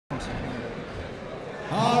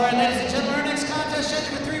All right, ladies and gentlemen, our next contest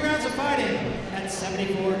scheduled for 3 rounds of fighting at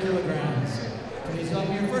 74 kilograms. Please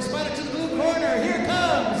welcome your first fighter to the blue corner. Here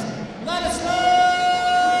comes Ladislav.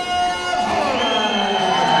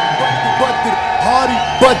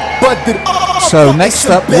 So next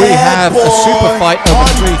up we have a super fight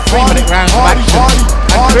over 3-minute rounds of action.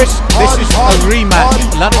 And Chris, this is a rematch.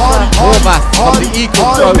 Ladislav Horvath from the Eagle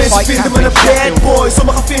Pro Fight Camp in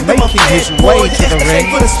Sheffield, making his way to the ring.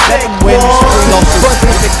 7 wins, 3 losses,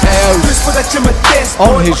 3 KOs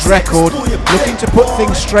on his record, looking to put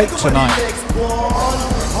things straight tonight.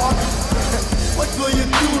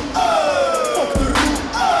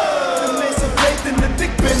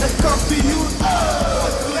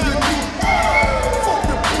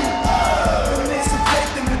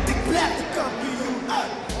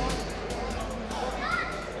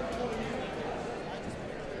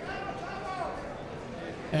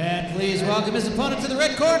 And please welcome his opponent to the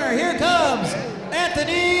red corner. Here comes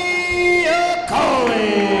Anthony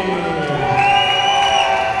Okoli.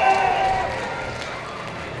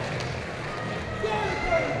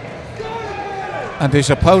 And his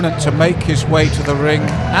opponent to make his way to the ring,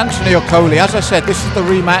 Anthony Okoli. As I said, this is the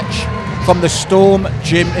rematch from the Storm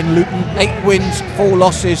Gym in Luton. 8 wins, 4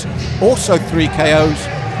 losses, also 3 KOs.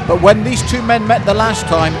 But when these two men met the last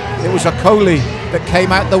time, it was Okoli that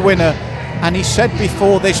came out the winner. And he said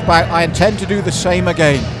before this bout, I intend to do the same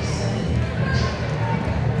again.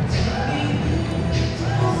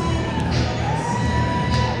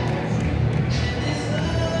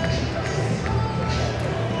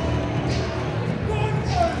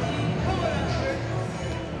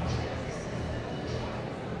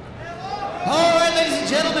 All right, ladies and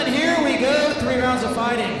gentlemen, here we go. 3 rounds of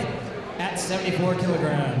fighting at 74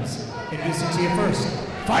 kilograms. Introducing to you first,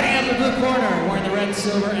 fighting out of the blue corner, wearing the red,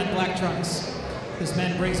 silver, and black trunks. This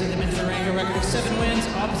man brings with him into the ring a record of 7 wins,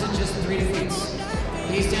 opposite just 3 defeats.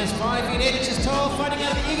 He stands 5 feet 8 inches tall, fighting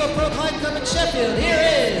out of the Eagle Pro Fight Camp in Sheffield. Here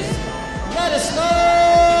is Ladislav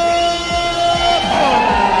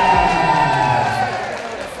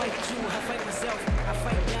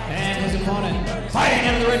and his opponent, fighting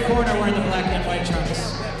out of the red corner, wearing the black and white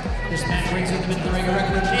trunks. This man brings with him into the ring a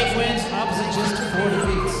record of 8 wins, opposite just 4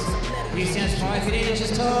 defeats. He stands 5 feet 8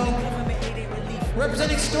 inches tall.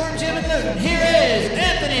 Representing Storm Gym in Luton, here is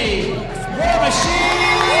Anthony War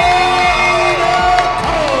Machine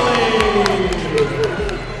Okoli.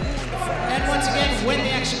 And once again, when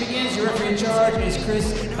the action begins, your referee in charge is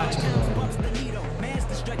Chris Batchelor.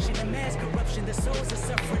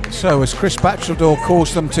 So as Chris Batchelor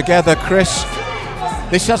calls them together, Chris,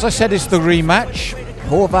 this, as I said, is the rematch.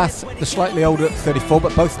 Horvath, the slightly older at 34,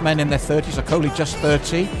 but both men in their 30s. Okoli just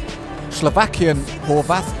 30. Slovakian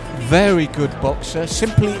Horvath, very good boxer,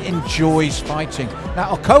 simply enjoys fighting.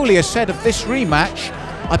 Now Okoli has said of this rematch,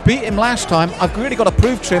 I beat him last time, I've really got to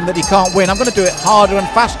prove to him that he can't win. I'm going to do it harder and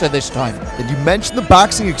faster this time. And you mentioned the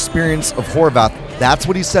boxing experience of Horvath. That's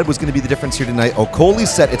what he said was going to be the difference here tonight. Okoli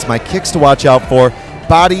said, it's my kicks to watch out for.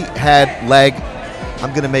 Body, head, leg. I'm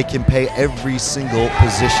going to make him pay every single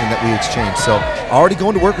position that we exchange. So already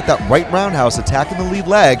going to work with that right roundhouse, attacking the lead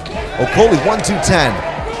leg. Okoli 1-2-10.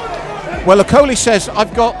 Well, Okoli says,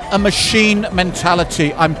 I've got a machine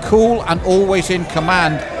mentality. I'm cool and always in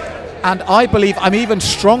command. And I believe I'm even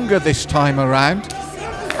stronger this time around.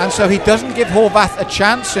 And so he doesn't give Horvath a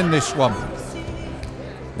chance in this one.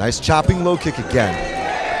 Nice chopping low kick again.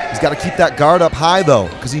 He's got to keep that guard up high, though,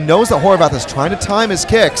 because he knows that Horvath is trying to time his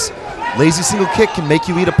kicks. Lazy single kick can make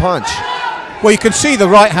you eat a punch. Well, you can see the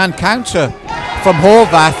right-hand counter from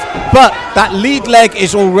Horvath, but that lead leg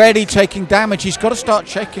is already taking damage. He's got to start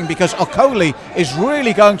checking because Okoli is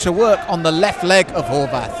really going to work on the left leg of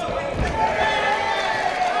Horvath.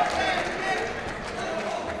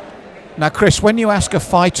 Now, Chris, when you ask a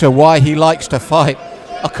fighter why he likes to fight,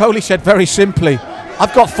 Okoli said very simply,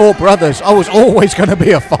 I've got 4 brothers. I was always going to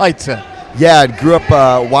be a fighter. Yeah, I grew up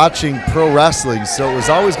watching pro wrestling, so it was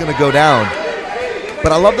always going to go down.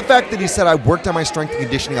 But I love the fact that he said, I worked on my strength and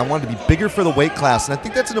conditioning. I wanted to be bigger for the weight class. And I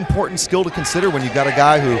think that's an important skill to consider when you got a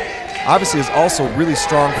guy who obviously is also really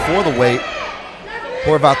strong for the weight.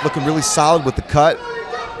 Horvath looking really solid with the cut.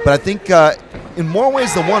 But I think in more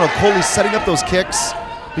ways than one, Okoli's setting up those kicks,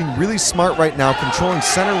 being really smart right now, controlling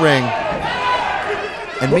center ring,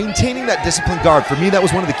 and maintaining that disciplined guard. For me, that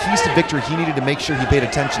was one of the keys to victory he needed to make sure he paid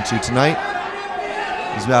attention to tonight.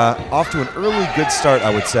 He's off to an early good start, I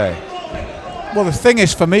would say. Well, the thing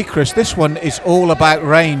is, for me, Chris, this one is all about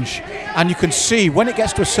range. And you can see when it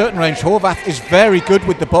gets to a certain range, Horvath is very good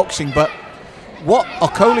with the boxing. But what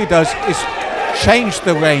Okoli does is change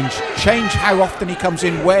the range, change how often he comes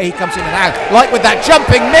in, where he comes in and out. Like with that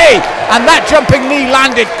jumping knee. And that jumping knee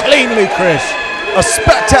landed cleanly, Chris. A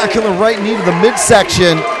spectacular right knee to the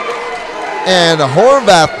midsection. And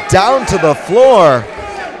Horvath down to the floor.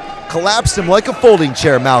 Collapsed him like a folding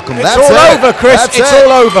chair, Malcolm. It's all over, Chris. It's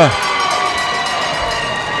all over.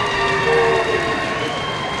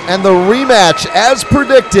 And the rematch, as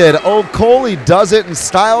predicted, Okoli does it in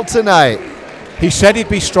style tonight. He said he'd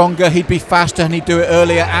be stronger, he'd be faster, and he'd do it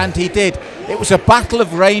earlier, and he did. It was a battle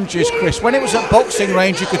of ranges, Chris. When it was at boxing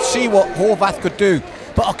range, you could see what Horvath could do.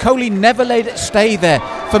 But Okoli never let it stay there.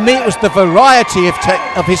 For me, it was the variety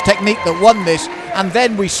of his technique that won this, and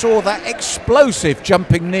then we saw that explosive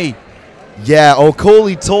jumping knee. Yeah,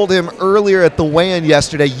 Okoli told him earlier at the weigh-in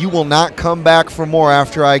yesterday, you will not come back for more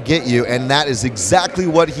after I get you, and that is exactly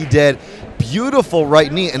what he did. Beautiful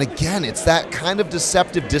right knee, and again, it's that kind of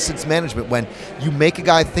deceptive distance management when you make a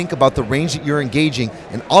guy think about the range that you're engaging,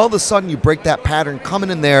 and all of a sudden you break that pattern, coming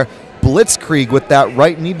in there, blitzkrieg with that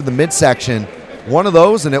right knee to the midsection. One of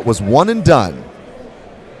those, and it was one and done.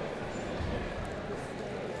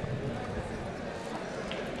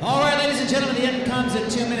 All right, ladies and gentlemen, the end comes at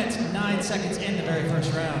 2 minutes, 9 seconds in the very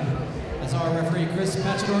first round. As our referee, Chris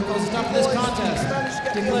Pachador, calls the stop of this contest,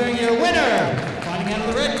 declaring your winner, fighting out of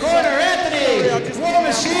the red corner, Anthony, War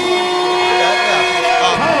Machine!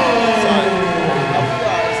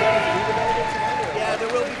 Yeah, there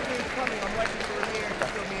will be food coming. I'm waiting for here to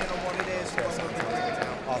fill me in on what it is.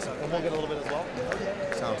 Awesome. And we'll get a little bit as well? Okay.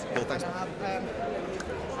 Sounds cool. Thanks. I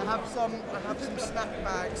have some snack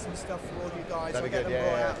bags and stuff for all you guys. That'd be good.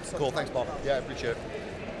 Yeah. Cool. Thanks, Paul. Yeah, I appreciate it.